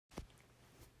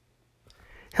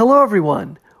Hello,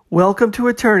 everyone. Welcome to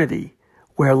Eternity,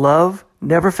 where love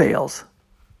never fails.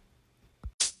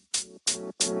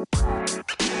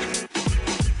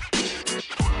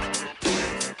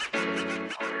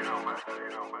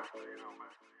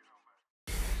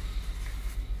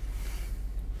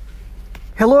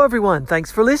 Hello, everyone.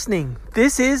 Thanks for listening.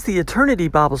 This is the Eternity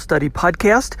Bible Study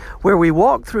Podcast, where we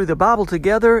walk through the Bible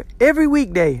together every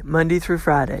weekday, Monday through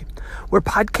Friday. We're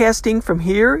podcasting from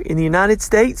here in the United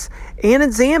States and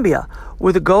in Zambia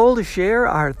with a goal to share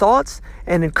our thoughts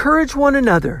and encourage one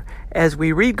another as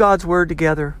we read God's Word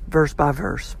together, verse by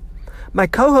verse. My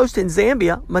co-host in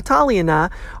Zambia, Matali, and I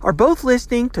are both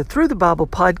listening to Through the Bible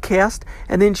podcast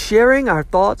and then sharing our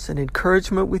thoughts and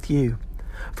encouragement with you.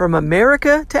 From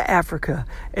America to Africa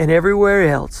and everywhere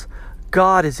else,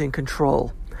 God is in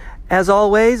control. As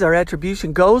always, our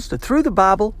attribution goes to Through the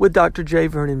Bible with Dr. J.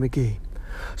 Vernon McGee.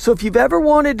 So if you've ever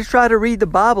wanted to try to read the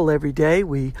Bible every day,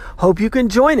 we hope you can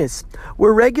join us.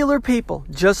 We're regular people,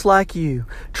 just like you,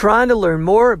 trying to learn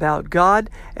more about God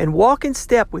and walk in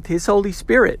step with His Holy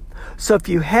Spirit. So if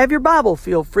you have your Bible,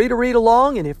 feel free to read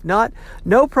along, and if not,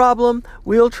 no problem.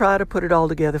 We'll try to put it all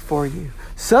together for you.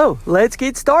 So let's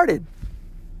get started.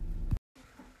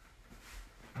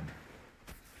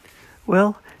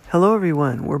 Well, hello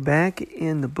everyone. We're back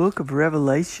in the book of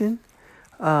Revelation.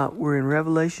 We're in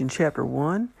Revelation chapter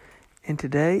 1, and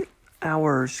today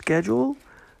our schedule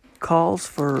calls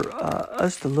for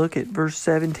us to look at verse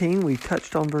 17. We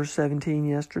touched on verse 17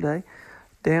 yesterday,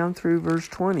 down through verse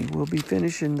 20. We'll be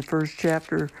finishing the first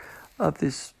chapter of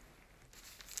this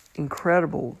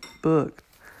incredible book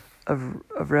of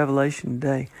Revelation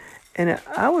today. And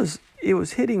it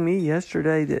was hitting me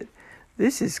yesterday that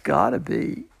this has got to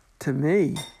be, to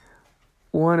me,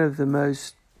 one of the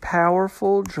most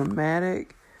powerful,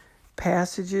 dramatic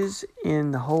passages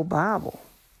in the whole Bible.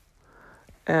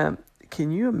 Can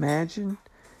you imagine?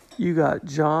 You got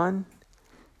John,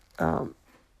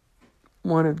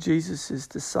 one of Jesus'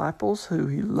 disciples who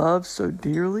he loved so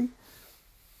dearly.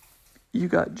 You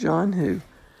got John who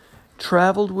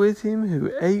traveled with him,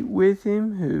 who ate with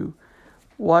him, who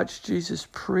watched Jesus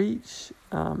preach,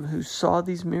 who saw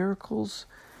these miracles,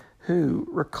 who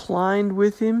reclined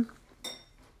with him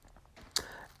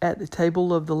at the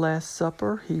table of the Last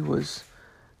Supper. He was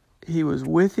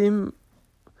with him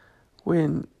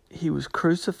when he was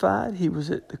crucified. He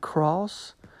was at the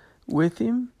cross with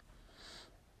him.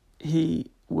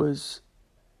 He was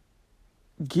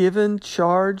given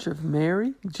charge of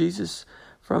Mary. Jesus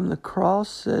from the cross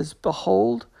says,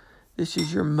 "Behold, this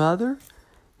is your mother."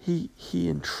 He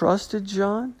entrusted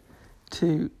John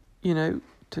to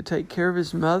take care of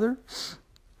his mother.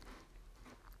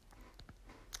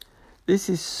 This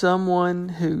is someone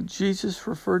who Jesus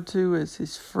referred to as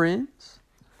his friends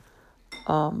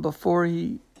before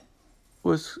he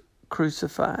was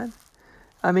crucified.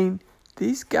 I mean,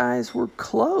 these guys were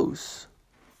close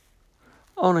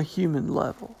on a human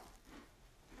level.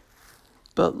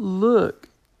 But look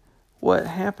what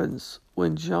happens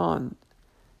when John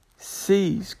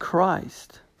sees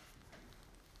Christ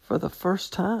for the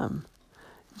first time.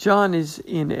 John is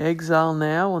in exile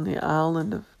now on the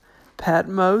island of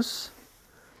Patmos,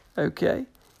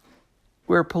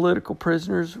 where political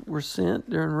prisoners were sent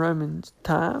during Roman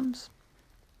times.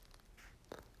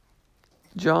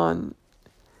 John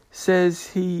says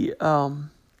he, in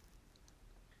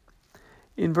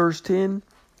verse 10,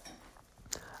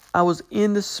 "I was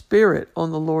in the Spirit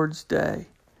on the Lord's day."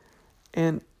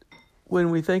 And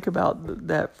when we think about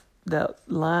that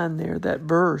line there, that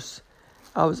verse,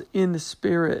 I was in the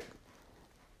Spirit,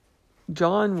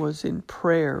 John was in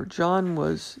prayer.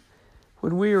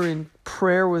 When we are in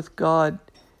prayer with God,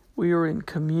 we are in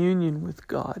communion with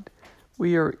God.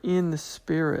 We are in the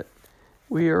Spirit.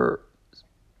 We are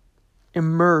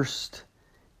immersed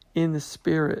in the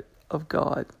Spirit of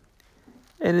God.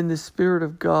 And in the Spirit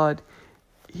of God,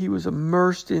 he was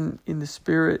immersed in the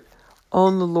Spirit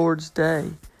on the Lord's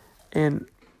day. And,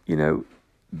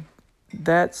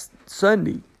 that's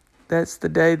Sunday. That's the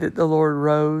day that the Lord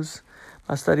rose.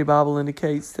 My study Bible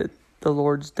indicates that the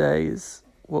Lord's day is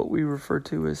what we refer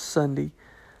to as Sunday,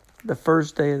 the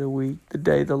first day of the week, the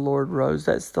day the Lord rose.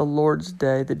 That's the Lord's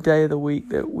day, the day of the week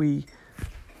that we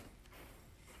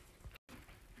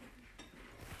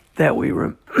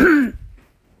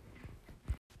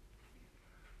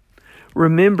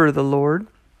remember the Lord.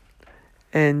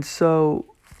 And so,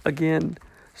 again,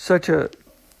 such a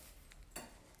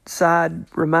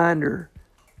side reminder.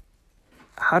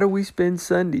 How do we spend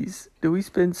Sundays? Do we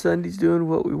spend Sundays doing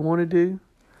what we want to do?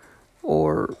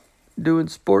 Or doing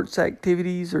sports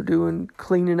activities, or doing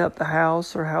cleaning up the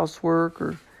house or housework,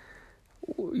 or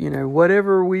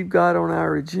whatever we've got on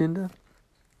our agenda?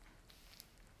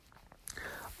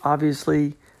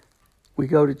 Obviously, we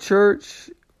go to church,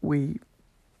 we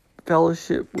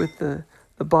fellowship with the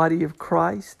body of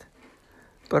Christ,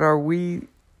 but are we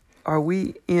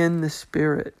in the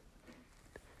Spirit?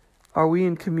 Are we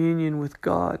in communion with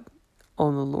God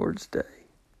on the Lord's Day?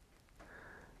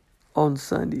 On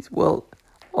Sundays? Well,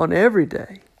 on every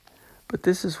day. But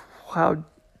this is how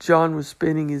John was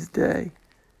spending his day.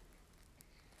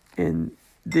 And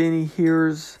then he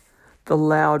hears the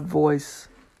loud voice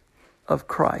of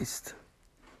Christ.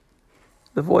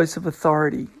 The voice of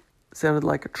authority sounded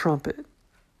like a trumpet.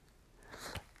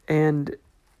 And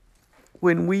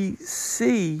when we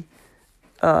see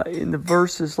in the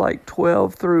verses like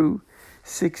 12 through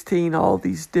 16, all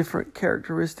these different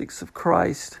characteristics of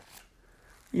Christ,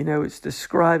 it's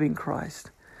describing Christ.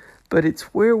 But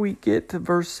it's where we get to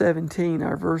verse 17,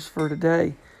 our verse for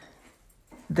today,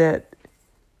 that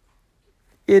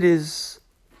it is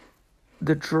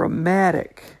the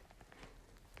dramatic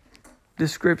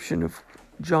description of,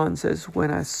 John says,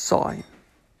 when I saw him.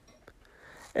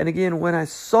 And again, when I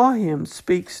saw him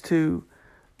speaks to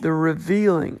the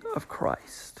revealing of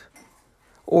Christ.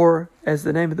 Or, as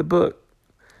the name of the book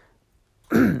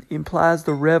implies,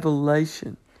 the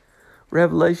revelation.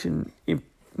 Revelation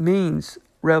means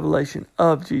revelation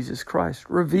of Jesus Christ,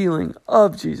 revealing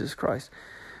of Jesus Christ.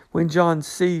 When John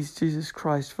sees Jesus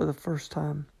Christ for the first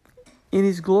time in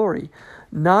his glory,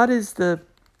 not as the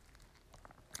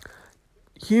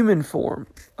human form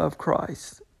of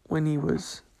Christ when he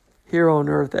was here on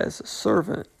earth as a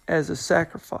servant, as a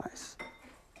sacrifice,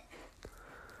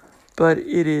 but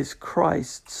it is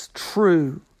Christ's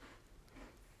true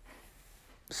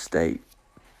state,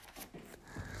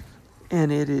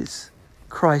 and it is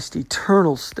Christ's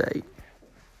eternal state,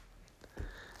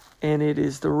 and it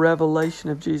is the revelation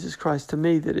of Jesus Christ to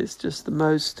me that is just the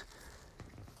most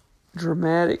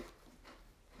dramatic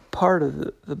part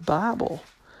of the Bible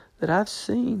that I've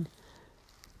seen.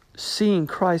 Seeing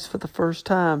Christ for the first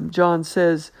time. John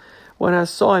says, when I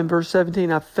saw him, verse 17,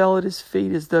 I fell at his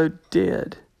feet as though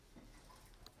dead.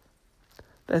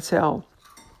 That's how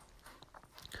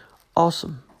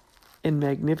awesome and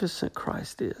magnificent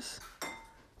Christ is.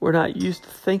 We're not used to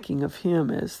thinking of him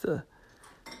as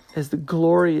the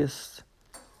glorious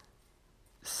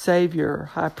Savior,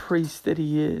 high priest that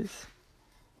he is.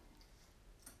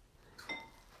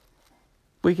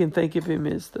 We can think of him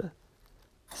as the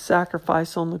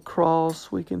sacrifice on the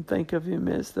cross. We can think of him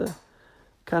as the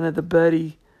kind of the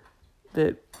buddy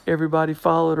that everybody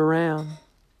followed around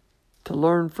to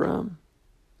learn from.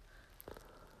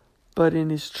 But in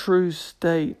his true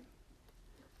state,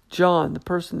 John, the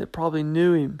person that probably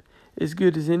knew him as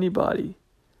good as anybody,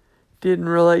 didn't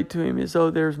relate to him as,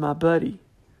 oh, there's my buddy.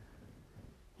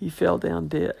 He fell down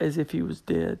dead, as if he was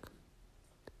dead,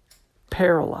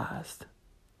 paralyzed,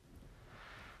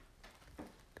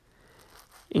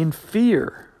 in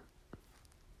fear,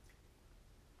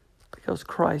 because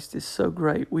Christ is so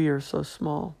great, we are so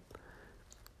small.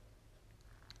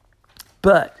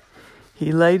 But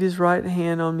he laid his right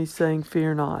hand on me, saying,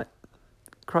 fear not.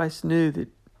 Christ knew that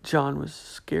John was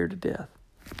scared to death.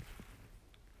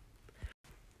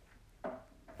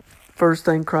 First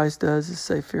thing Christ does is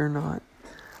say, fear not.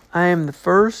 I am the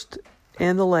first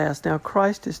and the last. Now,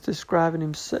 Christ is describing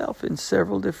himself in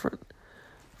several different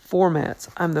formats.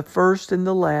 I'm the first and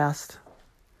the last,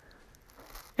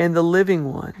 and the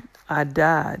living one. I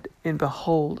died, and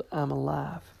behold, I'm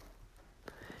alive.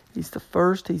 He's the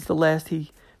first, he's the last.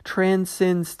 He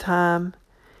transcends time.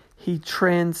 He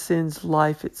transcends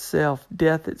life itself,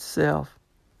 death itself.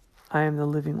 I am the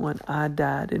living one. I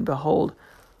died, and behold,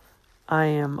 I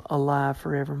am alive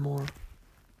forevermore.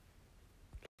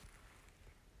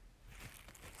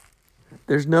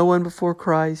 There's no one before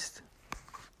Christ.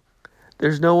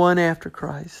 There's no one after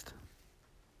Christ.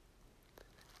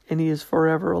 And he is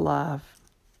forever alive.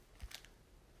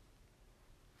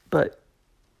 But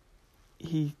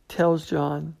he tells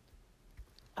John,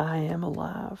 I am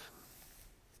alive.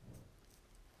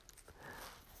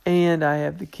 And I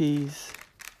have the keys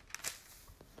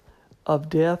of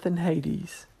death and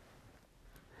Hades.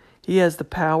 He has the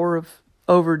power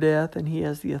over death, and he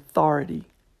has the authority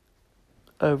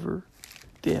over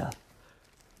death.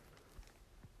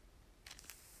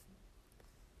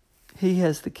 He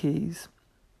has the keys.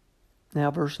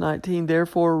 Now, verse 19,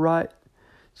 write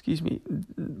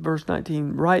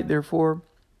therefore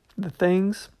the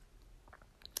things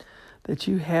that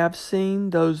you have seen,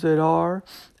 those that are,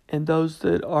 and those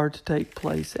that are to take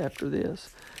place after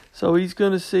this. So he's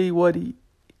going to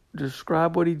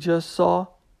describe what he just saw,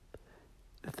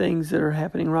 the things that are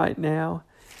happening right now,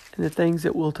 and the things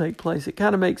that will take place. It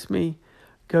kind of makes me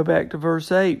Go back to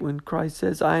verse 8 when Christ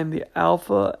says, I am the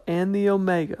Alpha and the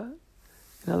Omega.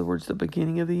 In other words, the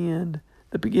beginning of the end,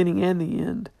 the beginning and the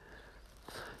end.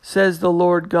 Says the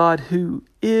Lord God, who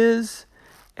is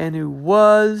and who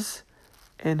was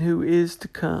and who is to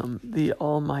come, the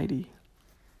Almighty.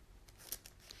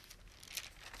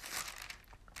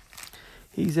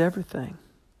 He's everything.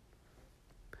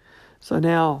 So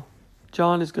now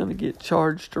John is going to get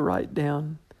charged to write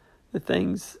down the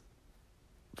things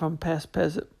from past,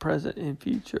 present, and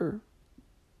future.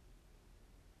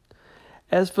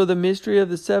 As for the mystery of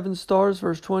the 7 stars,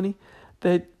 verse 20,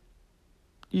 that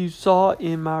you saw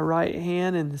in my right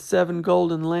hand and the 7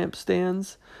 golden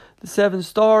lampstands. The 7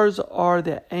 stars are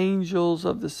the angels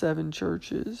of the 7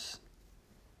 churches.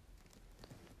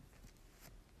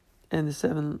 And the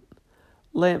 7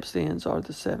 lampstands are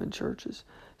the 7 churches.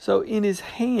 So in his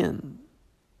hand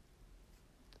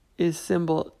is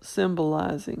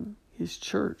symbolizing his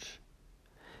church.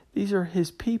 These are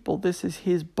his people. This is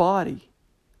his body.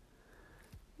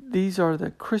 These are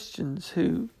the Christians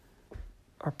who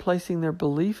are placing their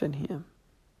belief in him.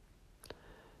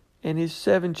 And his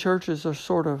 7 churches are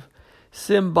sort of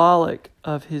symbolic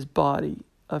of his body,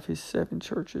 of his 7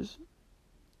 churches.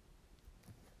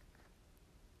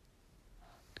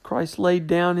 Christ laid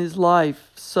down his life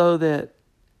so that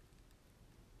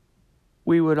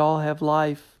we would all have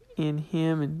life in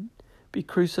him and be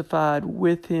crucified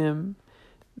with him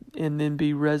and then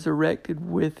be resurrected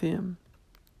with him.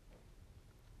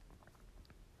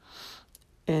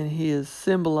 And he is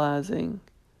symbolizing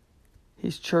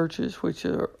his churches, which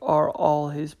are all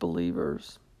his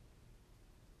believers.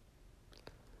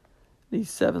 These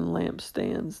 7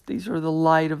 lampstands, these are the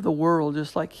light of the world,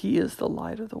 just like he is the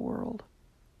light of the world.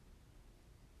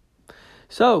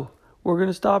 So, we're going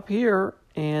to stop here,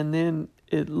 and then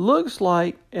it looks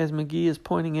like, as McGee is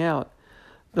pointing out,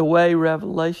 the way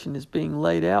Revelation is being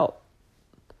laid out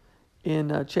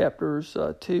in chapters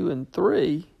 2 and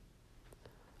 3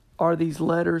 are these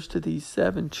letters to these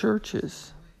 7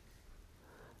 churches.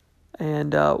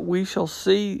 And we shall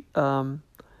see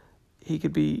he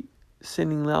could be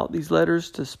sending out these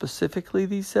letters to specifically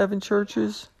these 7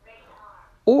 churches.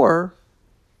 Or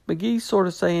McGee's sort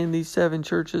of saying these 7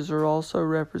 churches are also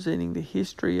representing the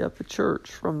history of the church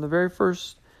from the very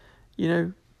first,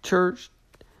 church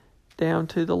down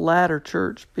to the latter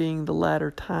church being the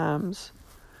latter times.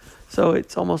 So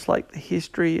it's almost like the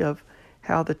history of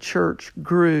how the church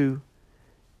grew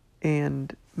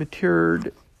and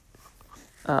matured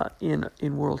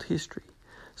in world history.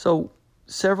 So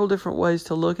several different ways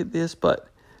to look at this, but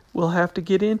we'll have to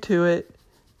get into it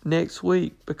next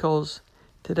week because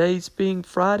today's being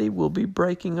Friday, we'll be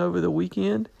breaking over the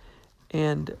weekend.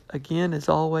 And again, as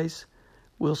always,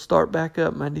 we'll start back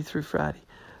up Monday through Friday.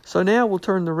 So now we'll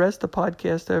turn the rest of the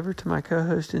podcast over to my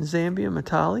co-host in Zambia,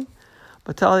 Matali.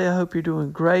 Matali, I hope you're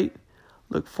doing great.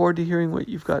 Look forward to hearing what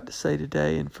you've got to say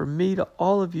today. And from me to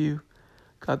all of you,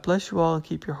 God bless you all and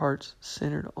keep your hearts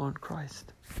centered on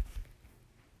Christ.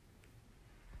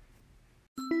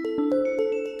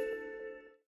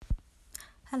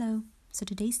 Hello. So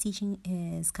today's teaching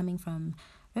is coming from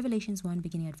Revelations 1,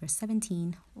 beginning at verse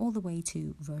 17, all the way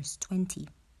to verse 20.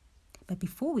 But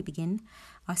before we begin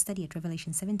our study at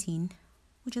Revelation 17,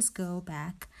 we'll just go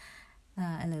back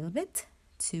a little bit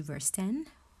to verse 10.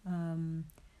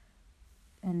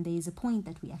 And there's a point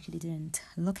that we actually didn't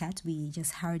look at. We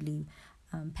just hurriedly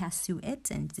passed through it.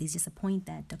 And it's just a point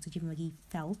that Dr. Jim McGee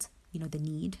felt, the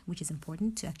need, which is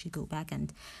important to actually go back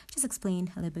and just explain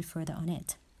a little bit further on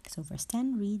it. So verse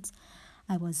 10 reads,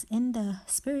 I was in the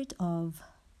spirit on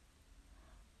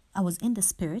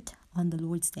the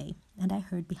Lord's day, and I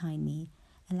heard behind me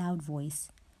a loud voice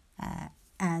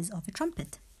as of a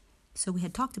trumpet. So we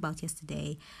had talked about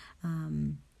yesterday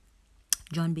John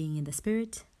being in the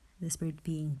Spirit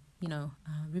being,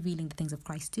 revealing the things of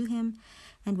Christ to him.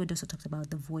 And we also talked about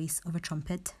the voice of a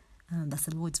trumpet. That's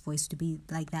the Lord's voice to be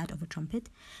like that of a trumpet.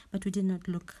 But we did not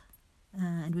look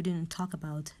and we didn't talk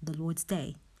about the Lord's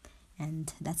day.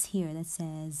 And that's here that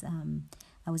says,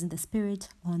 I was in the Spirit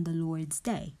on the Lord's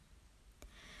day.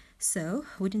 So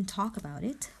we didn't talk about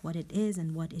it, what it is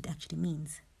and what it actually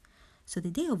means. So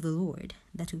the day of the Lord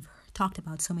that we've talked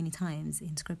about so many times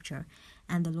in Scripture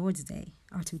and the Lord's day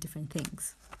are 2 different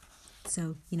things.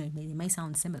 So, they may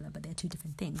sound similar, but they're 2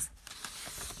 different things.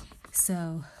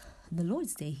 So the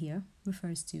Lord's day here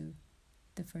refers to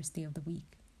the first day of the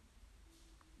week.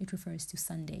 It refers to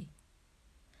Sunday.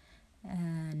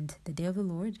 And the day of the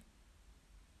Lord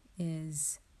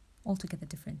is altogether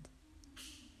different.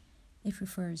 It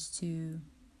refers to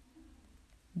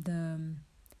the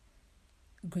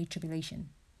Great Tribulation,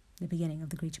 the beginning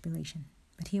of the Great Tribulation,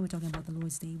 But here we're talking about the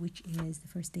Lord's Day, which is the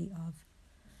first day of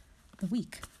the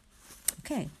week.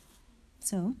 Okay,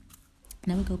 so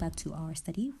now we go back to our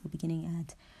study. We're beginning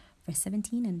at verse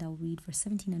 17, and I'll read verse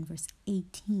 17 and verse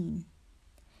 18.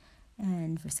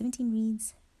 And verse 17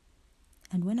 reads,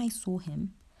 "And when I saw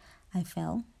him, I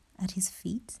fell at his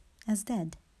feet as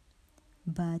dead.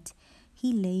 But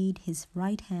he laid his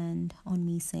right hand on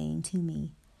me, saying to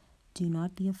me, 'Do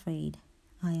not be afraid.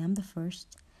 I am the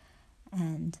first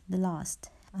and the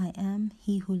last. I am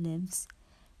he who lives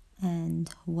and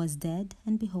was dead,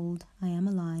 and behold, I am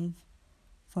alive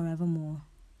forevermore.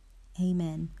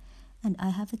 Amen. And I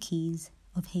have the keys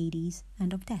of Hades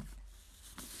and of death.'"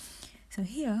 So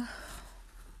here,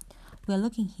 we're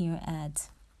looking here at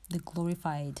the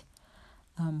glorified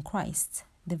Christ,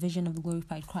 the vision of the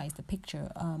glorified Christ, the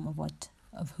picture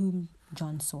of whom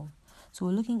John saw. So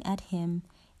we're looking at him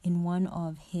in one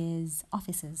of his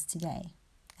offices today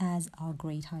as our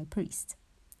great high priest.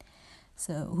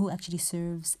 So who actually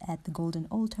serves at the golden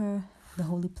altar, the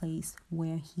holy place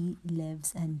where he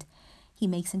lives, and he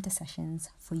makes intercessions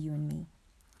for you and me.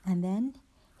 And then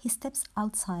he steps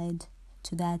outside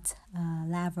to that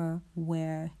laver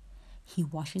where he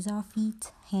washes our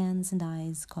feet, hands, and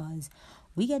eyes, because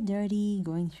we get dirty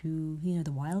going through,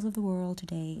 the wiles of the world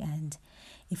today. And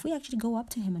if we actually go up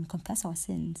to him and confess our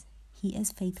sins, he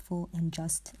is faithful and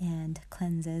just and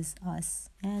cleanses us,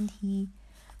 and he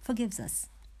forgives us.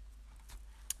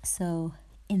 So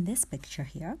in this picture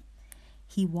here,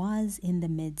 he was in the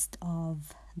midst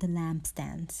of the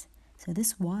lampstands. So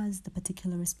this was the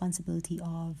particular responsibility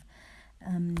of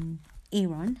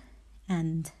Aaron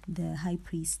and the high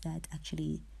priest that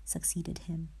actually succeeded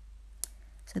him.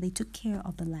 So they took care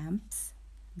of the lamps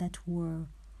that were,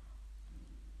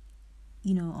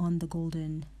 on the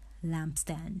golden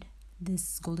lampstand.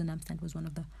 This golden lampstand was one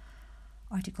of the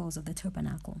articles of the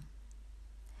tabernacle.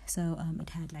 So it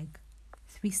had like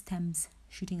 3 stems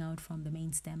shooting out from the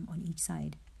main stem on each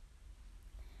side.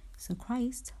 So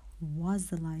Christ was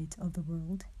the light of the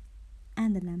world,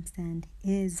 and the lampstand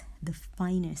is the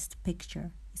finest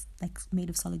picture. It's like made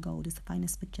of solid gold. It's the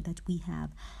finest picture that we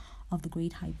have of the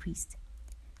great high priest.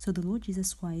 So the Lord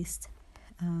Jesus Christ,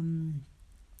 the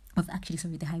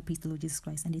high priest, the Lord Jesus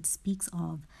Christ, and it speaks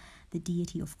of the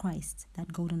deity of Christ,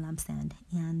 that golden lampstand,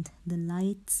 and the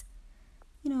lights,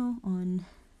 on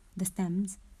the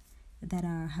stems that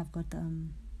have got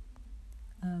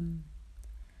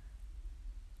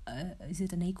is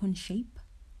it an acorn shape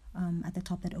at the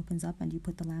top that opens up, and you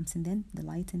put the lamps in there, the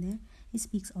lights in there. It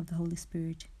speaks of the Holy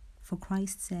Spirit, for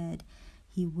Christ said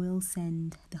he will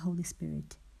send the Holy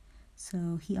Spirit.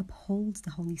 So he upholds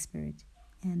the Holy Spirit,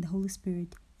 and the Holy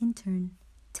Spirit in turn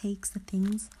takes the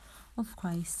things of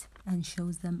Christ and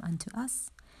shows them unto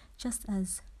us, just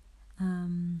as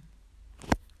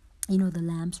the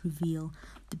lamps reveal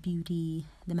the beauty,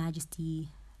 the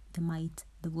majesty, the might,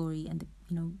 the glory, and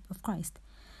of Christ.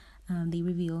 They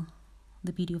reveal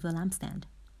the beauty of the lampstand.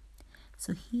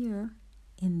 So here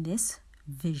in this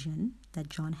vision that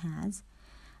John has,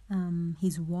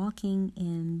 he's walking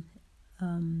in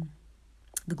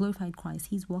the glorified Christ.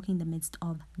 He's walking in the midst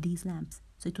of these lamps.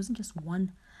 So it wasn't just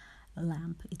one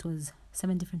lamp, it was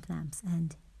 7 different lamps,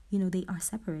 and they are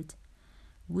separate,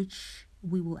 which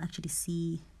we will actually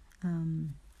see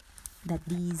that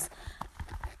these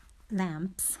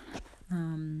lamps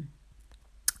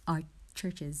are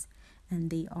churches,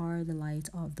 and they are the light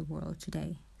of the world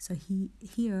today. So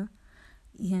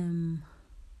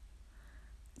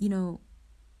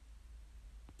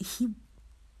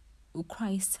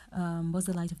Christ was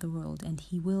the light of the world, and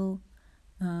he will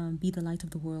be the light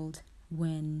of the world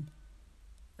when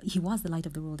he was the light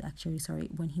of the world,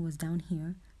 when he was down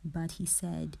here. But he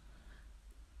said,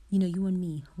 you and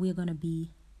me, we are going to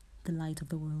be the light of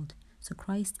the world. So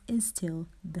Christ is still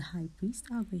the high priest,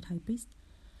 our great high priest,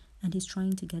 and he's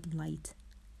trying to get light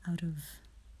out of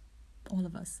all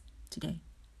of us today.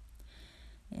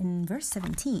 In verse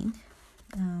 17,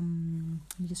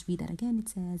 let me just read that again. It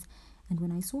says, "And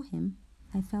when I saw him,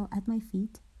 I fell at my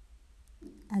feet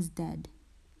as dead.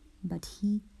 But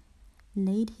he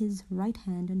laid his right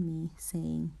hand on me,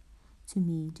 saying to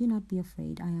me, 'Do not be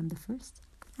afraid. I am the first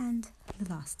and the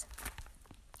last.'"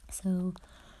 So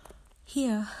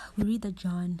here we read that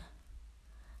John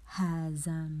has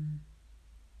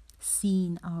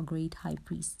seen our great high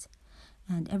priest,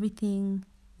 and everything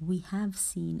we have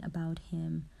seen about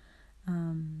him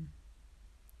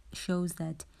shows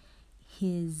that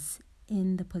he's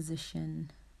in the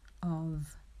position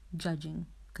of judging,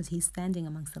 because he's standing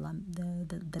amongst the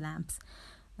lamps.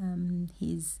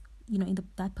 He's in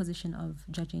that position of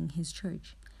judging his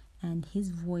church, and his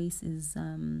voice is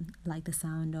like the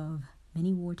sound of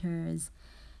Many waters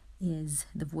is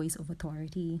the voice of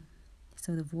authority.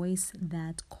 So the voice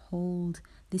that called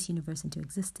this universe into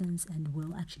existence and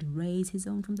will actually raise his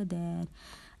own from the dead,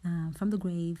 from the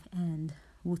grave, and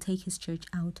will take his church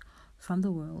out from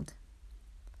the world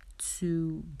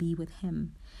to be with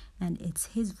him. And it's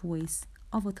his voice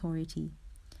of authority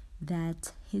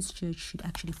that his church should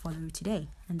actually follow today.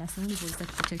 And that's the only voice that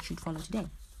the church should follow today.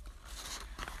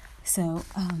 So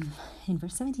in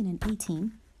verse 17 and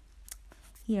 18,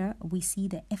 here we see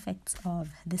the effects of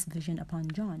this vision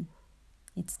upon John.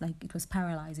 It's like it was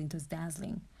paralyzing, it was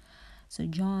dazzling. So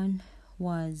John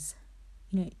was,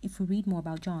 if we read more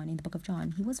about John in the book of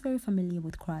John, he was very familiar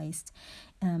with Christ.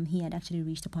 He had actually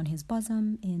reached upon his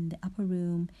bosom in the upper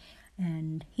room,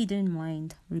 and he didn't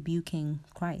mind rebuking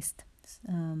Christ.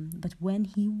 But when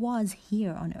he was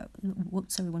here on earth,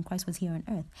 when Christ was here on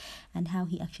earth, and how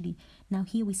he actually, now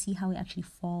here we see how he actually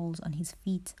falls on his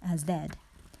feet as dead.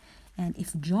 And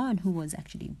if John, who was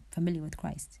actually familiar with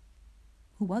Christ,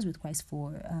 who was with Christ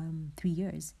for 3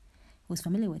 years, who was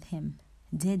familiar with him,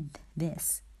 did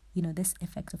this, this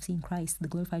effect of seeing Christ, the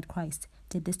glorified Christ,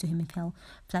 did this to him and fell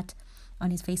flat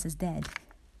on his face as dead,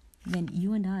 then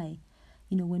you and I,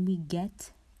 when we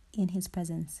get in his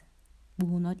presence, we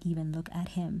will not even look at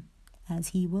him, as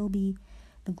he will be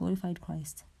the glorified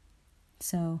Christ.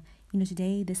 So,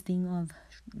 today, this thing of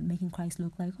making Christ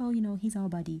look like, he's our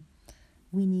buddy,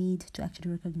 we need to actually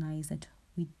recognize that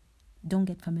we don't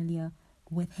get familiar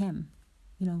with him.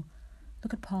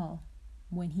 Look at Paul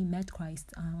when he met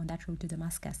Christ on that road to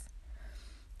Damascus.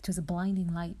 It was a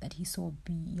blinding light that he saw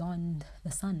beyond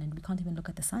the sun, and we can't even look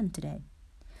at the sun today.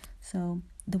 So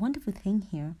the wonderful thing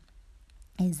here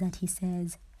is that he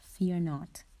says, fear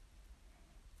not.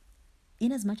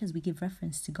 In as much as we give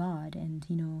reference to God, and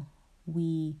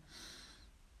we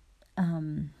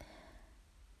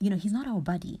he's not our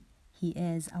buddy, he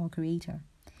is our creator.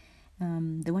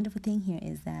 The wonderful thing here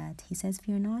is that he says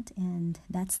fear not, and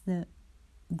that's the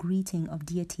greeting of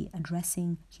deity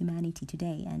addressing humanity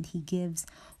today. And he gives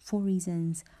 4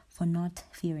 reasons for not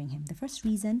fearing him. The first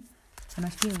reason for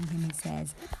not fearing him, he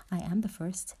says, I am the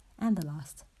first and the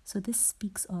last. So this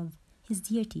speaks of his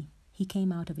deity. He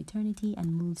came out of eternity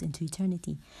and moves into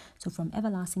eternity. So from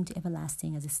everlasting to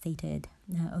everlasting, as is stated,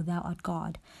 O thou art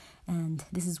God. And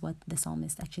this is what the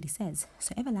psalmist actually says.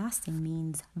 So everlasting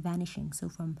means vanishing. So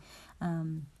from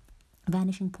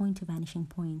vanishing point to vanishing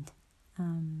point,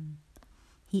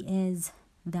 he is,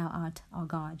 thou art our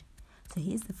God. So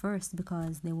he is the first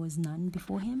because there was none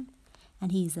before him,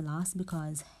 and he is the last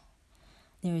because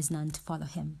there is none to follow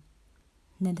him.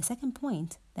 And then the second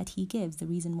point that he gives, the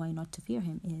reason why not to fear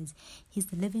him, is he's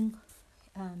the living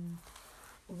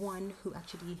one who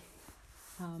actually,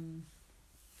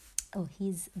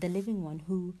 he's the living one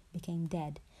who became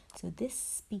dead. So this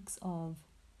speaks of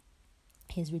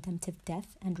his redemptive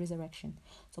death and resurrection.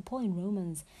 So Paul in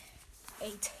Romans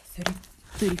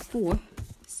 8:34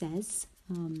 says,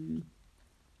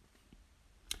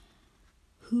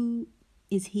 who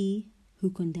is he who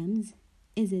condemns?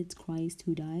 Is it Christ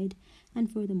who died,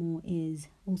 and furthermore is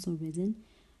also risen,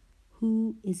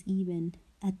 who is even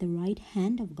at the right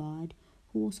hand of God,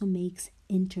 who also makes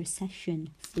intercession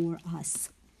for us?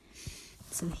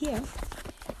 So here,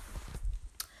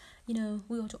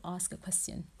 we ought to ask a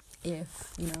question.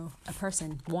 If, a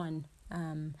person,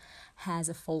 has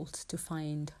a fault to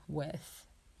find with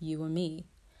you or me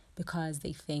because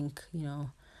they think,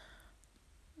 you're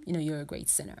a great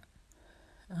sinner.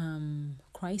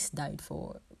 Christ died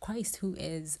for Christ, who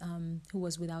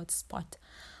was without spot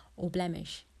or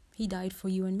blemish. He died for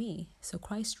you and me. So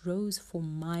Christ rose for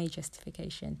my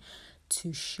justification,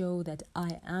 to show that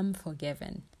I am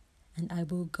forgiven and I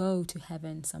will go to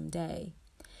heaven someday.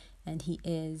 And he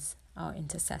is our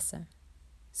intercessor.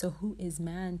 So who is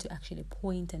man to actually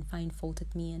point and find fault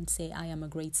at me and say I am a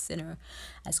great sinner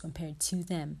as compared to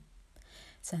them?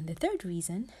 So, and the third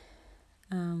reason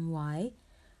why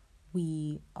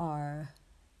we are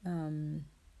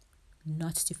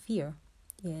not to fear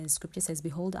is Scripture says,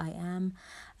 behold, I am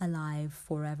alive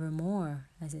forevermore,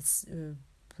 as it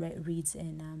reads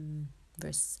in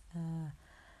verse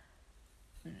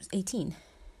 18.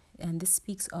 And this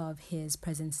speaks of his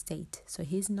present state. So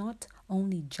he's not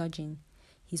only judging,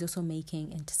 he's also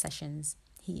making intercessions.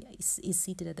 He is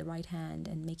seated at the right hand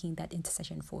and making that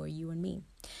intercession for you and me.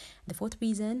 The fourth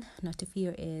reason not to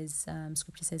fear is,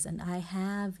 Scripture says, and I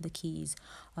have the keys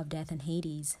of death and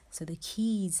Hades. So the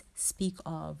keys speak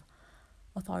of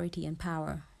authority and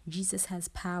power. Jesus has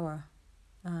power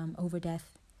over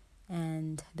death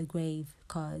and the grave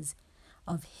because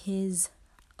of his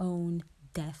own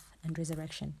death and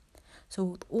resurrection. So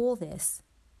with all this,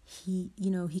 he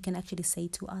can actually say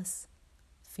to us,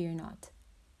 fear not.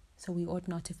 So we ought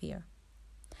not to fear.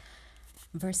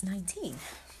 Verse 19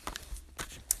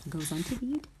 goes on to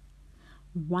read,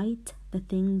 write the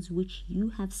things which you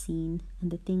have seen,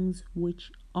 and the things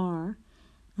which are,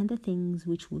 and the things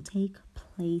which will take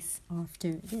place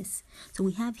after this. So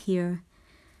we have here,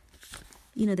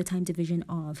 the time division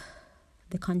of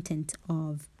the content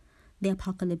of the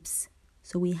apocalypse.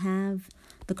 So we have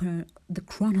the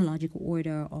chronological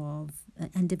order of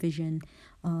and division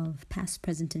of past,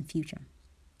 present, and future.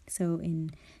 So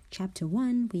in chapter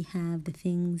 1, we have the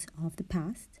things of the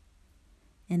past.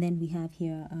 And then we have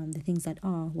here the things that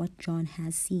are what John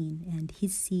has seen. And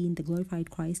he's seen the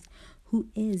glorified Christ, who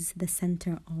is the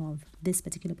center of this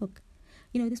particular book.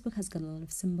 This book has got a lot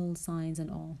of symbols, signs,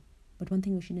 and all. But one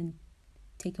thing we shouldn't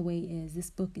take away is this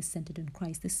book is centered in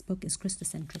Christ. This book is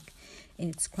Christocentric.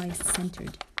 It's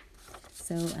Christ-centered.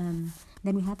 So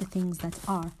then we have the things that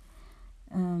are.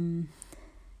 And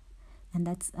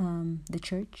that's the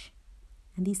church.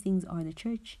 And these things are the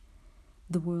church,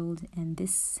 the world, and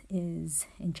this is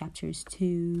in chapters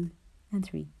 2 and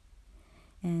 3.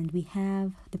 And we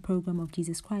have the program of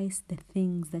Jesus Christ, the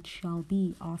things that shall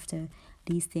be after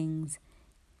these things.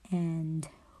 And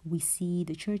we see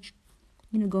the church,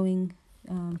 going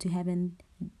to heaven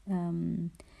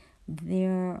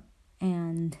there,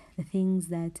 and the things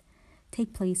that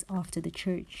take place after the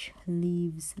church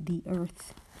leaves the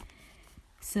earth.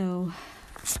 So,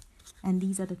 and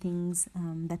these are the things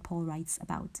that Paul writes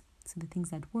about. So the things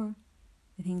that were,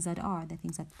 the things that are, the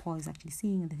things that Paul is actually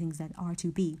seeing, and the things that are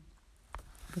to be.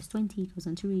 Verse 20 goes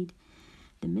on to read,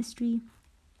 the mystery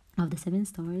of the 7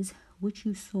 stars, which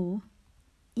you saw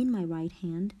in my right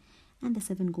hand, and the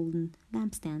 7 golden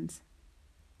lampstands.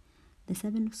 The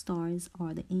 7 stars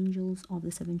are the angels of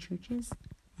the 7 churches,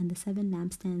 and the 7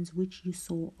 lampstands which you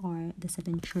saw are the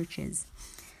 7 churches.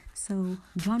 So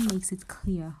John makes it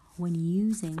clear when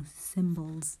using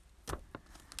symbols.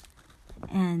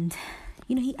 And,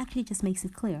 he actually just makes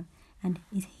it clear. And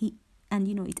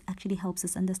it actually helps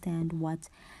us understand what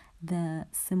the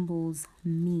symbols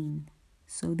mean.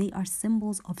 So they are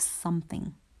symbols of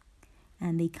something,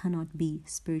 and they cannot be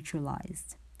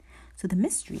spiritualized. So the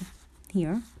mystery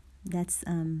here, that's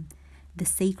the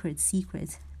sacred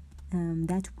secret,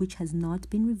 that which has not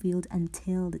been revealed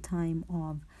until the time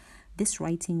of this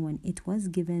writing, when it was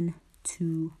given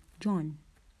to John.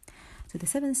 So the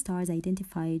 7 stars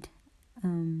identified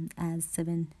as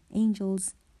 7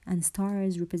 angels, and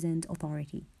stars represent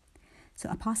authority. So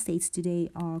apostates today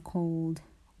are called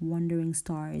wandering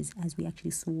stars, as we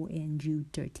actually saw in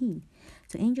Jude 13.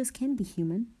 So angels can be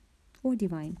human or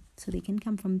divine. So they can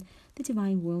come from the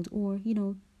divine world or,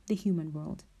 the human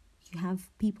world. You have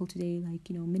people today like,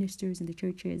 ministers in the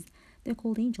churches. They're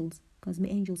called angels because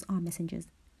angels are messengers.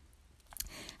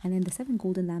 And then the 7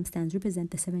 golden lampstands represent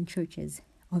the 7 churches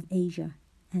of Asia.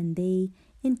 And they,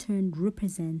 in turn,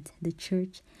 represent the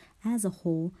church as a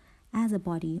whole, as a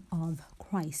body of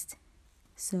Christ.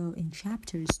 So in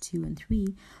chapters 2 and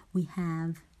 3, we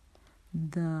have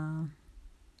the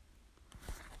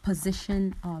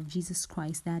position of Jesus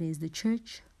Christ, that is the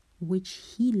church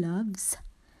which he loves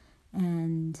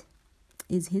and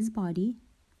is his body,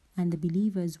 and the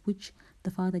believers which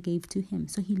the Father gave to him.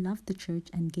 So he loved the church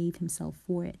and gave himself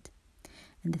for it.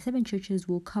 And the 7 churches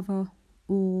will cover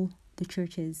all the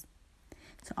churches.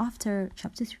 So after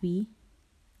chapter 3,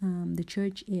 the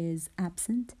church is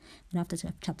absent, and after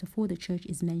chapter 4, the church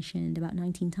is mentioned about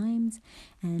 19 times,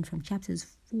 and from chapters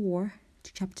 4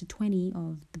 to chapter 20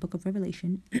 of the book of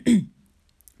Revelation,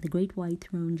 the great white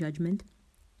throne judgment,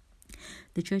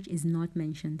 the church is not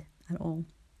mentioned at all,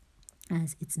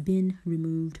 as it's been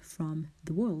removed from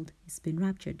the world. It's been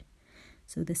raptured.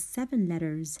 So the 7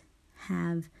 letters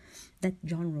that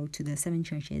John wrote to the 7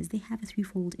 churches, they have a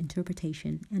threefold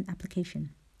interpretation and application.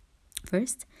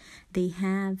 First, they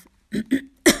have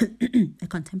a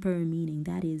contemporary meaning,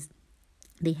 that is,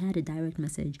 they had a direct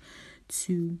message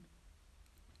to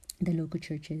the local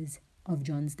churches of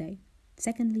John's day.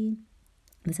 Secondly,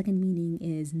 the second meaning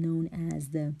is known as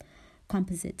the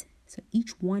composite. So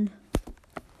each one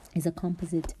is a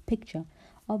composite picture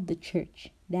of the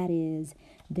church. That is,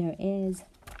 there is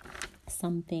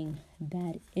something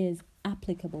that is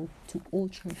applicable to all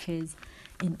churches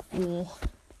in all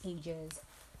ages,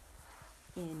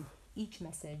 in each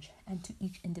message, and to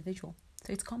each individual.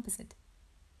 So it's composite.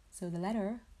 So the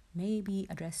letter may be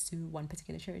addressed to one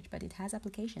particular church, but it has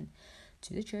application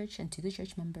to the church and to the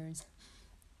church members.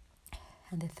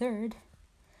 And the third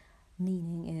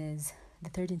meaning is the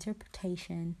third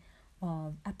interpretation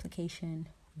of application,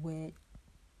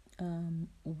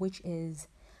 which is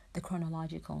the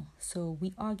chronological. So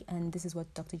we are, and this is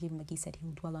what Dr. J.V. McGee said he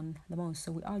will dwell on the most.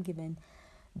 So we are given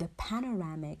the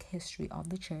panoramic history of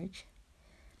the church,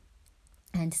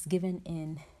 and it's given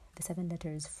in the 7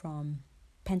 letters from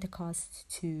Pentecost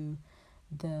to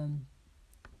the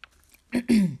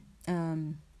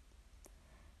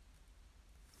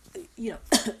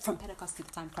from Pentecost to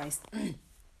the time Christ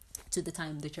to the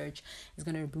time the church is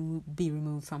going to be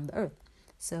removed from the earth.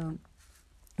 So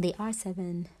there are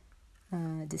 7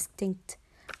 distinct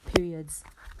periods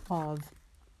of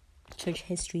church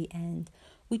history, and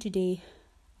we today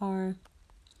are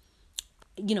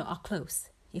close.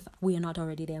 If we are not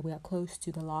already there, we are close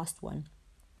to the last one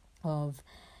of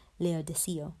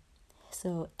Laodicea.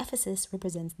 So Ephesus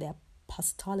represents the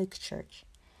apostolic church.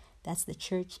 That's the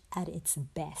church at its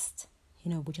best.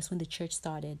 Just when the church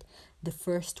started, the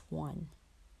first one.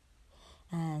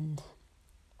 And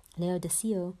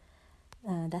Laodicea,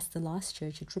 that's the last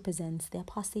church. It represents the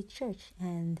apostate church.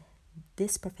 And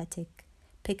this prophetic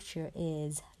picture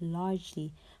is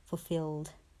largely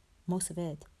fulfilled, most of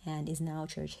it, and is now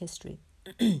church history.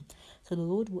 So the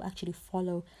Lord will actually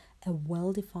follow a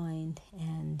well-defined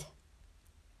and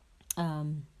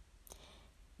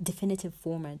definitive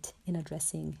format in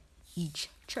addressing each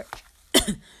church.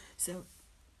 So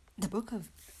the book of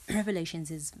Revelations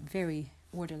is very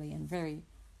orderly and very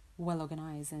well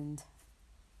organized and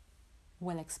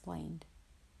well explained.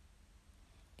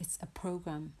 It's a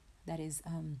program that is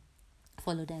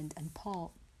followed, and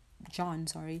John,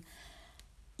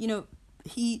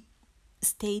 he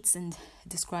states and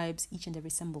describes each and every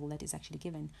symbol that is actually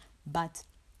given, but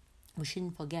we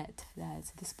shouldn't forget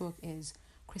that this book is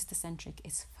Christocentric.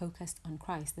 It's focused on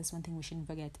Christ. That's one thing we shouldn't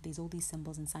forget. There's all these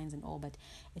symbols and signs and all, but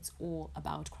it's all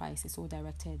about Christ. It's all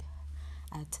directed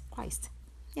at Christ.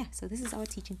 Yeah, so this is our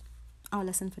teaching, our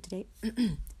lesson for today.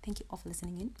 Thank you all for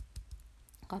listening in.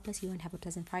 God bless you and have a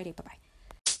pleasant Friday. Bye-bye.